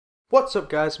What's up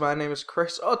guys, my name is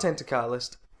Chris, or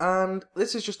Tentacalist, and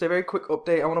this is just a very quick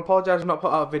update. I want to apologise for not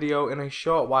put out a video in a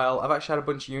short while. I've actually had a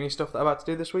bunch of uni stuff that I've had to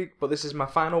do this week, but this is my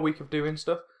final week of doing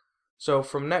stuff. So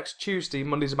from next Tuesday,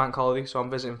 Monday's a bank holiday, so I'm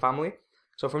visiting family.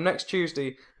 So from next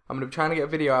Tuesday, I'm going to be trying to get a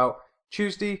video out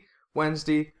Tuesday,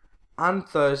 Wednesday, and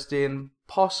Thursday, and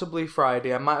possibly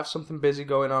Friday. I might have something busy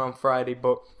going on Friday,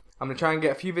 but I'm going to try and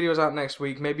get a few videos out next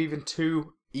week, maybe even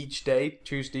 2 each day,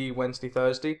 Tuesday, Wednesday,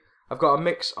 Thursday. I've got a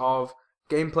mix of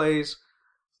gameplays.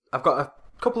 I've got a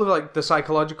couple of like the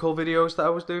psychological videos that I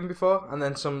was doing before, and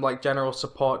then some like general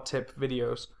support tip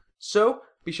videos. So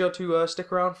be sure to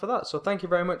stick around for that. So thank you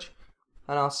very much,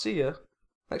 and I'll see you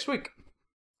next week.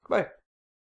 Bye.